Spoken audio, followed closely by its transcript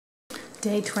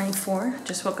Day 24.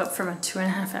 Just woke up from a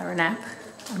 2.5-hour nap.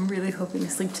 I'm really hoping to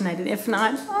sleep tonight, and if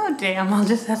not, oh damn, I'll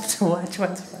just have to watch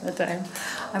Once Upon a Time.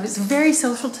 I was very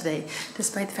social today,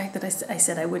 despite the fact that I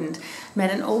said I wouldn't. Met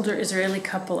an older Israeli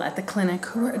couple at the clinic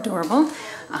who were adorable,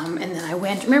 and then I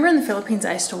went, remember in the Philippines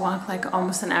I used to walk like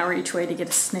almost an hour each way to get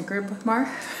a Snicker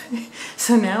bar?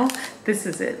 So now, this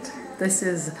is it. This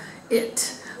is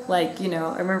it. Like, you know,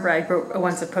 I remember I wrote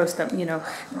once a post that, you know,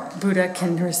 Buddha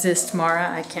can resist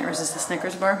Mara, I can't resist the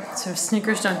Snickers bar. So if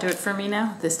Snickers don't do it for me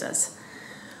now, this does.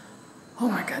 Oh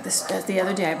my God, this does. The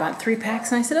other day I bought 3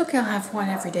 packs and I said, okay, I'll have one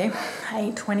every day. I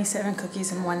ate 27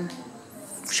 cookies in one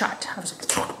shot. I was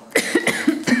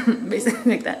like,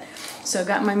 basically like that. So I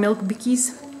got my milk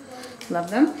Bikis, love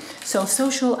them. So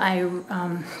social,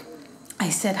 I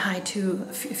said hi to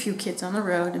a few kids on the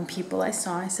road and people I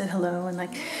saw. I said hello and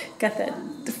like got that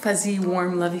fuzzy,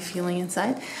 warm, lovey feeling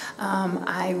inside.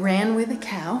 I ran with a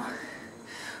cow.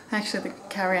 Actually, the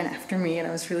cow ran after me and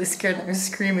I was really scared. I was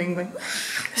screaming like,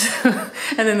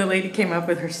 and then the lady came up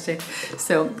with her stick.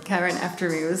 So the cow ran after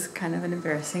me. It was kind of an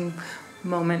embarrassing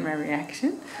moment, my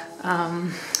reaction.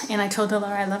 And I told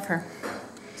Laura I love her.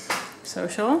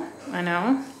 Social, I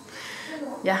know.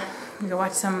 Yeah, I'm gonna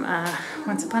watch some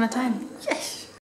Once Upon a Time. Yeah.